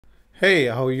Hey,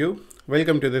 how are you?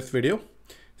 Welcome to this video.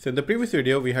 So in the previous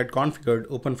video, we had configured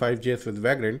Open5JS with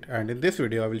Vagrant, and in this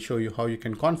video, I will show you how you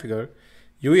can configure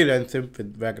UERANSIM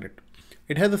with Vagrant.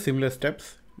 It has a similar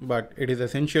steps, but it is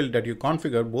essential that you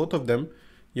configure both of them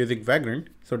using Vagrant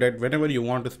so that whenever you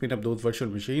want to spin up those virtual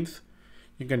machines,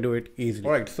 you can do it easily.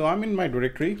 All right, so I'm in my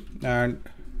directory and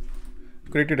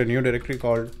created a new directory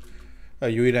called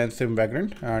UERANSIM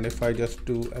Vagrant, and if I just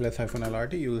do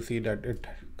ls-lrt, you will see that it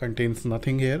contains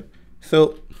nothing here.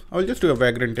 So I'll just do a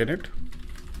Vagrant in it,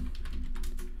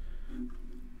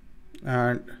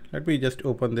 and let me just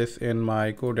open this in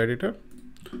my code editor.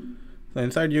 So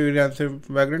inside UERANSIM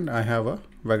Vagrant, I have a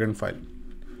Vagrant file.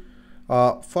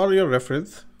 For your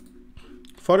reference,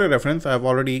 I've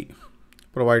already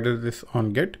provided this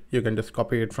on Git. You can just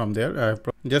copy it from there. I've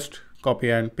just copy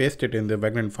and paste it in the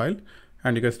Vagrant file,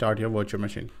 and you can start your virtual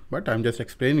machine. But I'm just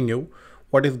explaining you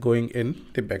what is going in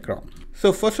the background.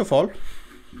 So first of all,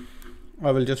 I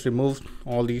will just remove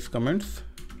all these comments.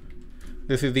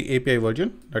 This is the API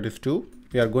version, that is 2.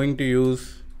 We are going to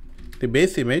use the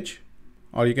base image,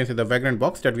 or you can say the Vagrant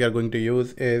box that we are going to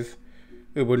use is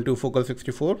Ubuntu Focal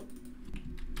 64.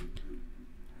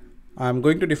 I'm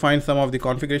going to define some of the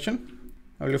configuration.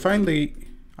 I will define the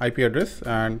IP address,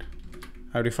 and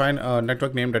I define a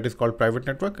network name that is called private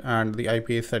network, and the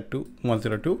IP is set to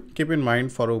 102. Keep in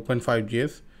mind, for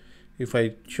Open5JS, if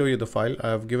I show you the file, I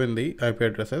have given the IP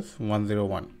address as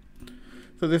 101.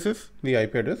 So this is the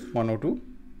IP address 102.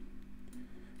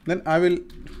 Then I will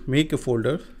make a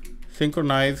folder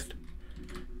synchronized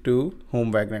to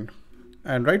home Vagrant.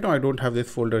 And right now I don't have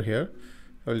this folder here.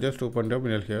 I'll just open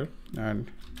terminal here and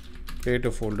create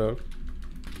a folder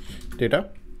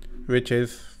data, which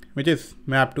is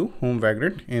mapped to home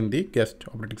Vagrant in the guest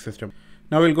operating system.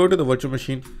 Now we'll go to the virtual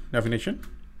machine definition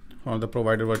from the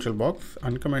provider virtual box,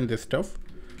 uncomment this stuff,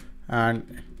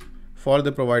 and for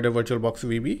the provider virtual box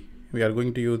VB, we are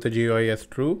going to use the GUI as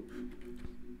true.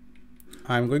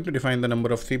 I'm going to define the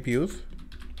number of CPUs,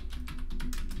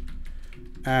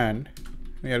 and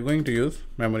we are going to use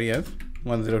memory as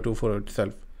 102 for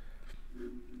itself.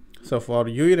 So for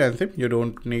UERANSIM, you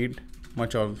don't need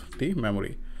much of the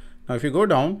memory. Now if you go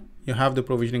down, you have the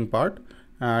provisioning part,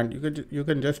 and you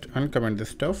can just uncomment this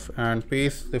stuff and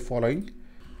paste the following.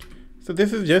 So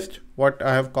this is just what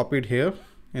I have copied here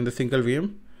in the single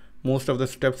VM. Most of the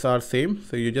steps are same,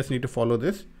 so you just need to follow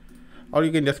this, or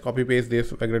you can just copy paste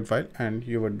this Vagrant file and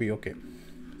you would be okay.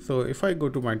 So if I go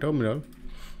to my terminal,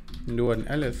 do an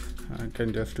ls, I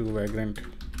can just do Vagrant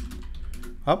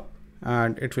up,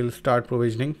 and it will start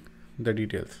provisioning the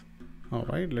details. All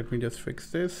right, let me just fix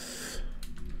this.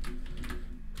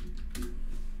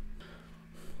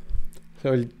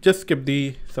 So I'll just skip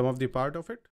some of the part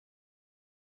of it.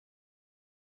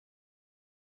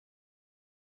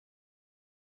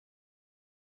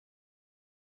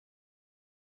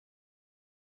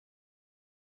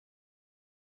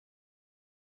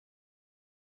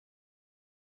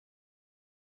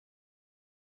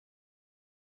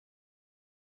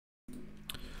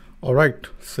 All right,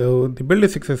 so the build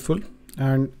is successful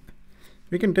and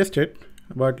we can test it,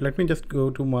 but let me just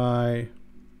go to my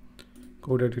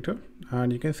code editor,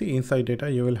 and you can see inside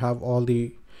data you will have all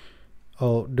the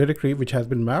directory which has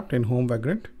been mapped in home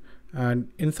Vagrant,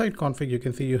 and inside config you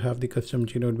can see you have the custom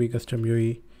GNodeB, custom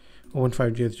UE,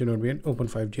 Open5JS GNodeB, and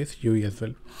Open5JS UE as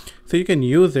well. So you can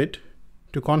use it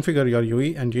to configure your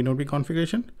UE and GNodeB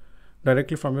configuration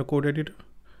directly from your code editor,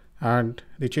 and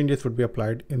the changes would be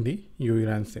applied in the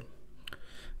UERANSIM.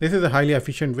 This is a highly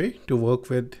efficient way to work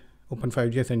with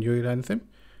Open5JS and UERANSIM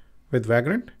with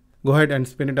Vagrant. Go ahead and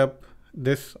spin it up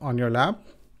this on your lab,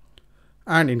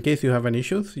 and in case you have any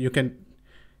issues, you can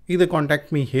either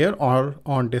contact me here or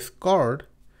on Discord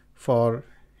for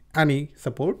any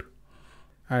support,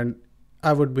 and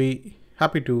I would be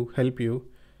happy to help you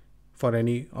for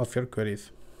any of your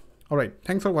queries. All right,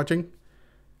 thanks for watching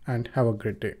and have a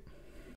great day.